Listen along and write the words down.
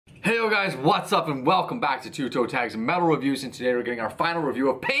Hey yo guys, what's up and welcome back to Toe Tags Metal Reviews, and today we're getting our final review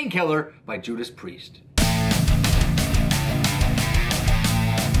of Painkiller by Judas Priest.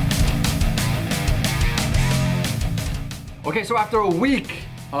 Okay, so after a week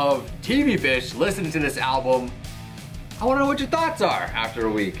of TV Fish listening to this album, I want to know what your thoughts are after a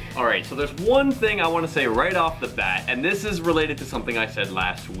week. Alright, so there's one thing I want to say right off the bat, and this is related to something I said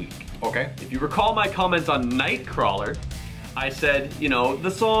last week. Okay. If you recall my comments on Nightcrawler, I said, you know,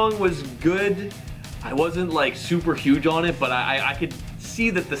 the song was good. I wasn't like super huge on it, but I could see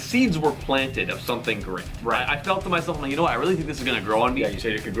that the seeds were planted of something great. Right. I felt to myself, like, you know what, I really think this is gonna grow on me. Yeah, you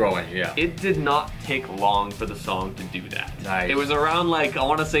said it could grow on you, yeah. It did not take long for the song to do that. Nice. It was around like, I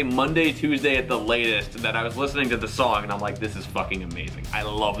wanna say Monday, Tuesday at the latest, that I was listening to the song and I'm like, this is fucking amazing. I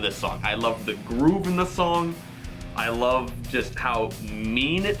love this song. I love the groove in the song. I love just how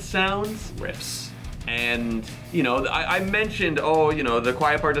mean it sounds. Riffs. And, you know, I mentioned, oh, you know, the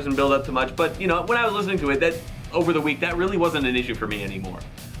quiet part doesn't build up too much, but, you know, when I was listening to it, that over the week, that really wasn't an issue for me anymore.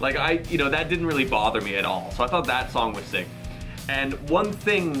 Like, you know, that didn't really bother me at all. So I thought that song was sick. And one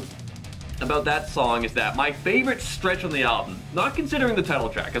thing about that song is that my favorite stretch on the album, not considering the title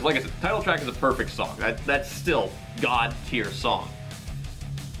track, because like I said, the title track is a perfect song. That's still God tier song.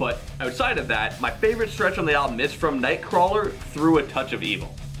 But outside of that, my favorite stretch on the album is from Nightcrawler through A Touch of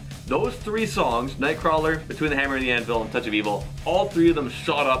Evil. Those three songs, Nightcrawler, Between the Hammer and the Anvil, and Touch of Evil, all three of them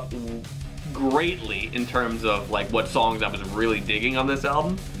shot up greatly in terms of like what songs I was really digging on this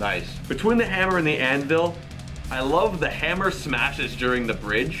album. Nice. Between the Hammer and the Anvil, I love the hammer smashes during the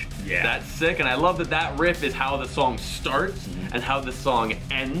bridge. Yeah. That's sick, and I love that that riff is how the song starts and how the song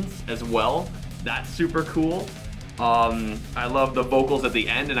ends as well. That's super cool. I love the vocals at the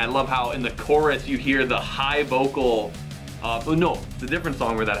end, and I love how in the chorus you hear the high vocal. No, it's a different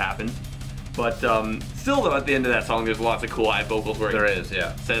song where that happens. But still though, at the end of that song, there's lots of cool high vocals where it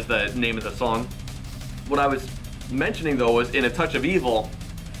says the name of the song. What I was mentioning though was in A Touch of Evil,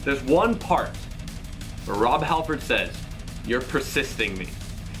 there's one part where Rob Halford says, "You're persisting me."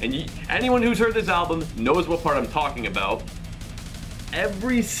 And anyone who's heard this album knows what part I'm talking about.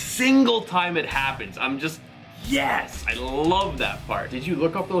 Every single time it happens, I'm just, yes, I love that part. Did you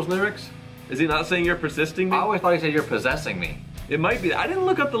look up those lyrics? Is he not saying you're persisting me? I always thought he said you're possessing me. It might be. I didn't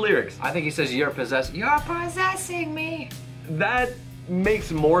look up the lyrics. I think he says you're possessing me. That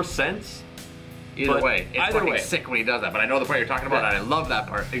makes more sense. Either way, it's either fucking way, sick when he does that, but I know the part you're talking about, and I love that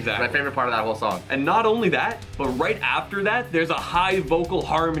part. Exactly. It's my favorite part of that whole song. And not only that, but right after that, there's a high vocal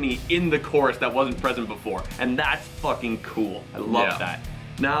harmony in the chorus that wasn't present before. And that's fucking cool. I love that.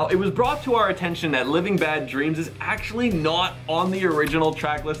 Now, it was brought to our attention that Living Bad Dreams is actually not on the original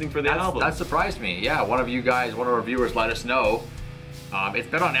track listing for the album. That surprised me. Yeah, one of you guys, one of our viewers let us know. It's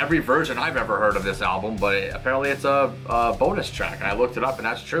been on every version I've ever heard of this album, but apparently it's a bonus track, and I looked it up, and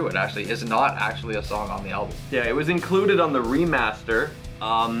that's true. It actually is not actually a song on the album. Yeah, it was included on the remaster.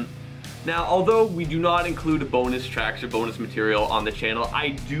 Now, although we do not include bonus tracks or bonus material on the channel, I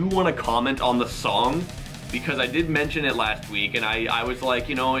do want to comment on the song, because I did mention it last week, and I was like,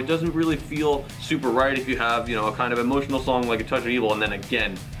 you know, it doesn't really feel super right if you have, you know, a kind of emotional song like A Touch of Evil, and then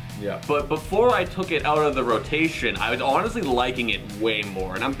again. Yeah. But before I took it out of the rotation, I was honestly liking it way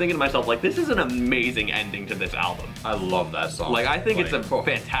more, and I'm thinking to myself, like, this is an amazing ending to this album. I love that song. Like, I think it's a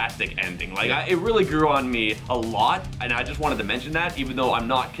fantastic ending. Like, it really grew on me a lot, and I just wanted to mention that, even though I'm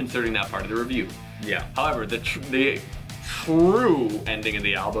not considering that part of the review. Yeah. However, the true ending of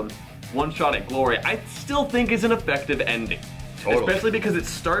the album, One Shot at Glory, I still think is an effective ending. Totally. Especially because it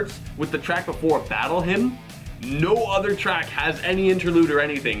starts with the track before Battle Hymn. No other track has any interlude or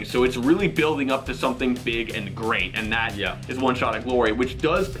anything, so it's really building up to something big and great, and that is One Shot at Glory, which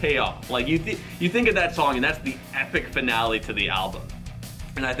does pay off. Like, you think of that song, and that's the epic finale to the album.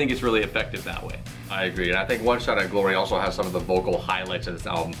 And I think it's really effective that way. I agree, and I think One Shot at Glory also has some of the vocal highlights of this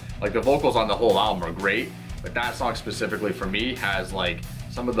album. Like, the vocals on the whole album are great, but that song specifically for me has like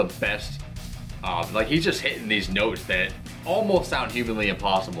some of the best, like he's just hitting these notes that almost sound humanly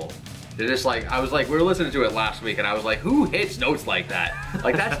impossible. They're just like, I was like, we were listening to it last week and I was like, who hits notes like that?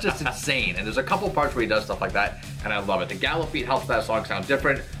 Like, that's just insane. And there's a couple parts where he does stuff like that, and I love it. The gallop beat helps that song sound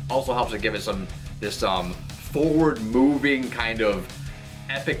different, also helps to give it this forward moving kind of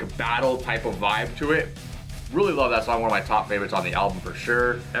epic battle type of vibe to it. Really love that song, one of my top favorites on the album for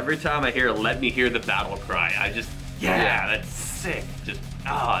sure. Every time I hear Let Me Hear the Battle Cry, I just, that's sick. Just,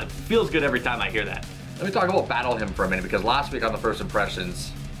 it feels good every time I hear that. Let me talk about Battle Hymn for a minute, because last week on the First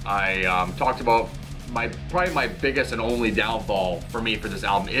Impressions, I talked about probably my biggest and only downfall for me for this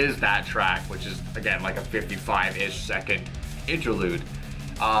album is that track, which is, again, like a 55-ish second interlude.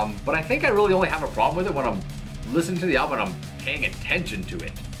 But I think I really only have a problem with it when I'm listening to the album and I'm paying attention to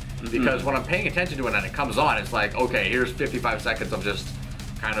it. Because when I'm paying attention to it and it comes on, it's like, okay, here's 55 seconds of just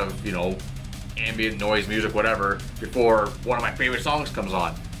kind of, you know, ambient noise, music, whatever, before one of my favorite songs comes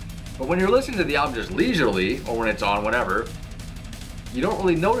on. But when you're listening to the album just leisurely, or when it's on, whatever, you don't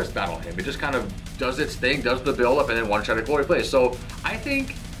really notice that on him. It just kind of does its thing, does the build up, and then One Shot of Glory plays. So I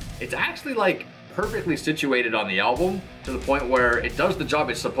think it's actually like perfectly situated on the album to the point where it does the job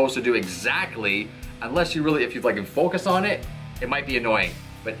it's supposed to do exactly, unless you really, if you like focus on it, it might be annoying.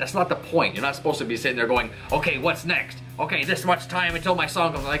 But that's not the point. You're not supposed to be sitting there going, okay, what's next? Okay, this much time until my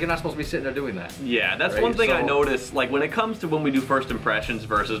song comes. Like, you're not supposed to be sitting there doing that. Yeah, that's right? One thing I notice, like when it comes to when we do first impressions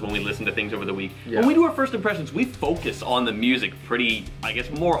versus when we listen to things over the week. Yeah. When we do our first impressions, we focus on the music pretty, I guess,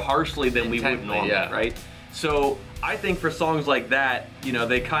 more harshly than we would normally, right? So I think for songs like that, you know,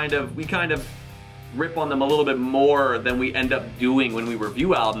 we kind of rip on them a little bit more than we end up doing when we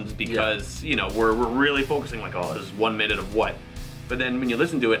review albums because, you know, we're really focusing like, oh, this is 1 minute of what? But then when you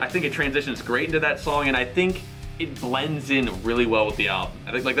listen to it, I think it transitions great into that song, and I think it blends in really well with the album.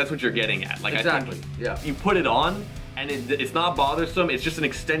 I think like that's what you're getting at. Like exactly. I think you put it on, and it's not bothersome. It's just an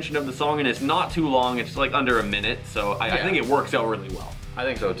extension of the song, and it's not too long. It's like under a minute, so I think it works out really well. I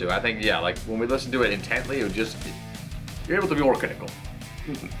think so too. I think like when we listen to it intently, you're able to be more critical.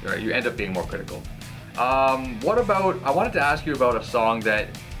 Right? You end up being more critical. What about? I wanted to ask you about a song that.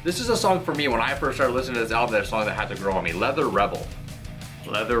 This is a song for me when I first started listening to this album. That a song that had to grow on me. Leather Rebel.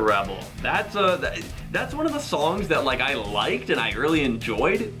 Leather Rebel. That's one of the songs that like I liked and I really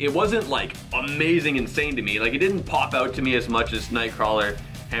enjoyed. It wasn't like amazing, insane to me. Like it didn't pop out to me as much as Nightcrawler,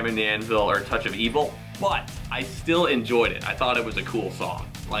 Hammer and the Anvil, or Touch of Evil. But I still enjoyed it. I thought it was a cool song.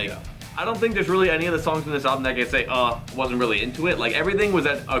 Like I don't think there's really any of the songs in this album that I can say, wasn't really into it. Like everything was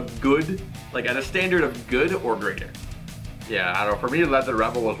at a good, like at a standard of good or greater. Yeah, I don't know. For me, Leather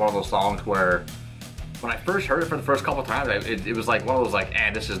Rebel was one of those songs where, when I first heard it for the first couple times, it was like one of those like,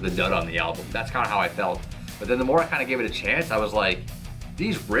 this is the dud on the album. That's kind of how I felt. But then the more I kind of gave it a chance, I was like,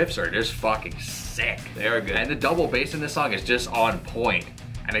 these riffs are just fucking sick. They are good. And the double bass in this song is just on point.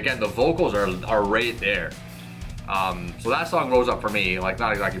 And again, the vocals are right there. So that song rose up for me, like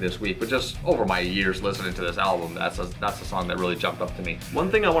not exactly this week, but just over my years listening to this album, that's a song that really jumped up to me. One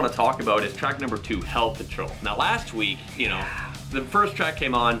thing I want to talk about is track number 2, Hell Patrol. Now last week, you know, the first track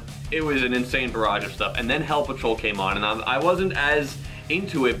came on, it was an insane barrage of stuff, and then Hell Patrol came on, and I wasn't as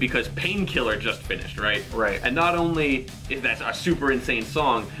into it because Painkiller just finished, right? Right. And not only is that a super insane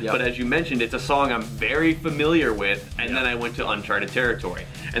song, but as you mentioned, it's a song I'm very familiar with, and then I went to uncharted territory.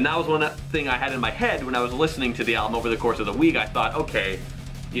 And that was one thing I had in my head when I was listening to the album over the course of the week. I thought, okay,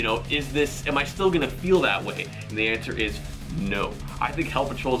 you know, am I still gonna feel that way? And the answer is no. I think Hell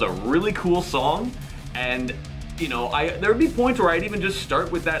Patrol is a really cool song, and you know, there would be points where I'd even just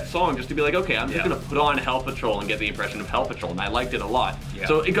start with that song just to be like, okay, I'm just gonna put on Hell Patrol and get the impression of Hell Patrol, and I liked it a lot.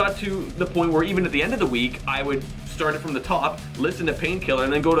 So it got to the point where even at the end of the week, I would start it from the top, listen to Painkiller,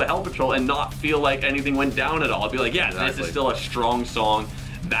 and then go to Hell Patrol and not feel like anything went down at all. I'd be like, this is still a strong song,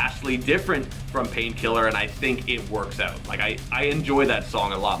 vastly different from Painkiller, and I think it works out. Like I enjoy that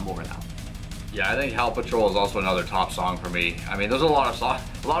song a lot more now. Yeah, I think Hell Patrol is also another top song for me. I mean, there's a lot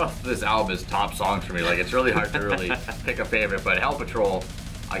of this album is top songs for me. Like, it's really hard to really pick a favorite, but Hell Patrol,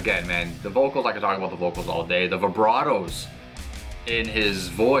 again, man, the vocals, I could talk about the vocals all day. The vibratos in his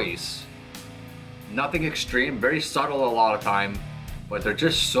voice, nothing extreme, very subtle a lot of time, but they're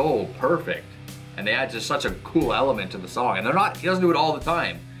just so perfect. And they add just such a cool element to the song. And he doesn't do it all the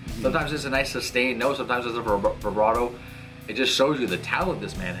time. Sometimes it's a nice sustained note, sometimes it's a vibrato. It just shows you the talent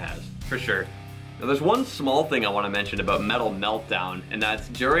this man has. For sure. Now there's one small thing I want to mention about Metal Meltdown, and that's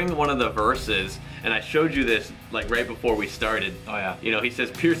during one of the verses, and I showed you this like right before we started. Oh yeah. You know, he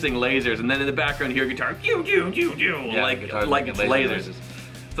says piercing lasers, and then in the background you hear guitar, like it's lasers.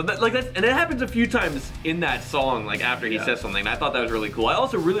 So and it happens a few times in that song, like after he says something, and I thought that was really cool. I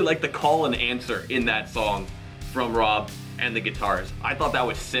also really like the call and answer in that song from Rob and the guitars. I thought that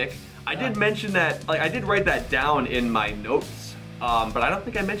was sick. I did mention that, like I did write that down in my notes. But I don't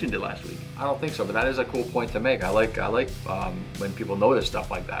think I mentioned it last week. I don't think so, but that is a cool point to make. I like when people notice stuff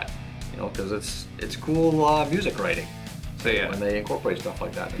like that, you know, because it's cool music writing. So yeah, when they incorporate stuff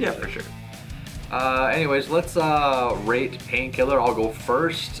like that. Yeah, for sure. Anyways, let's rate Painkiller. I'll go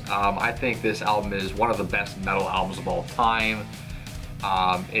first. I think this album is one of the best metal albums of all time.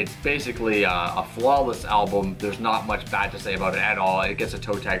 It's basically a flawless album. There's not much bad to say about it at all. It gets a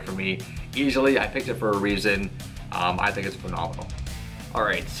toe tag for me easily. I picked it for a reason. I think it's phenomenal. All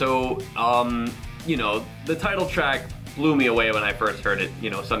right, so, you know, the title track blew me away when I first heard it, you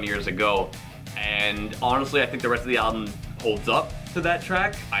know, some years ago. And honestly, I think the rest of the album holds up. to that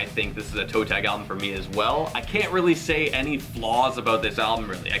track. I think this is a toe tag album for me as well. I can't really say any flaws about this album,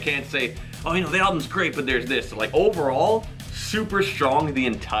 really. I can't say, oh, you know, the album's great, but there's this. Like, overall, super strong the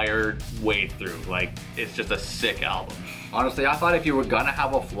entire way through. Like, it's just a sick album. Honestly, I thought if you were gonna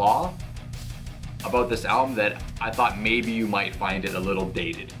have a flaw about this album, that I thought maybe you might find it a little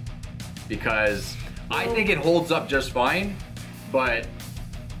dated. Because I think it holds up just fine, but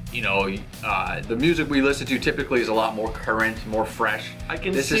you know, the music we listen to typically is a lot more current, more fresh.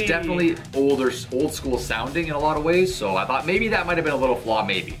 This is definitely old school sounding in a lot of ways, so I thought maybe that might have been a little flaw,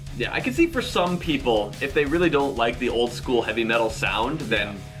 maybe. Yeah, I can see for some people, if they really don't like the old school heavy metal sound,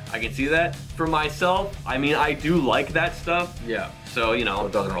 then I can see that. For myself, I mean, I do like that stuff. Yeah. So, you know. So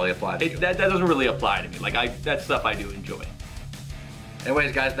it doesn't really apply to you. That doesn't really apply to me. Like, that stuff I do enjoy.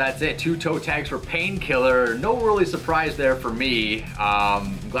 Anyways, guys, that's it. 2 toe tags for Painkiller. No really surprise there for me.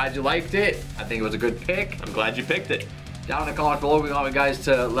 I'm glad you liked it. I think it was a good pick. I'm glad you picked it. Down in the comments below, we want you guys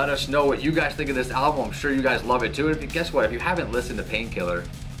to let us know what you guys think of this album. I'm sure you guys love it too. And guess what? If you haven't listened to Painkiller,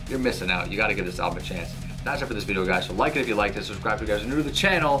 you're missing out. You got to give this album a chance. That's it for this video, guys. So like it if you liked it. Subscribe if you guys are new to the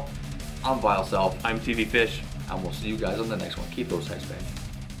channel. I'm Vile Self. I'm TV Fish. And we'll see you guys on the next one. Keep those tags, back.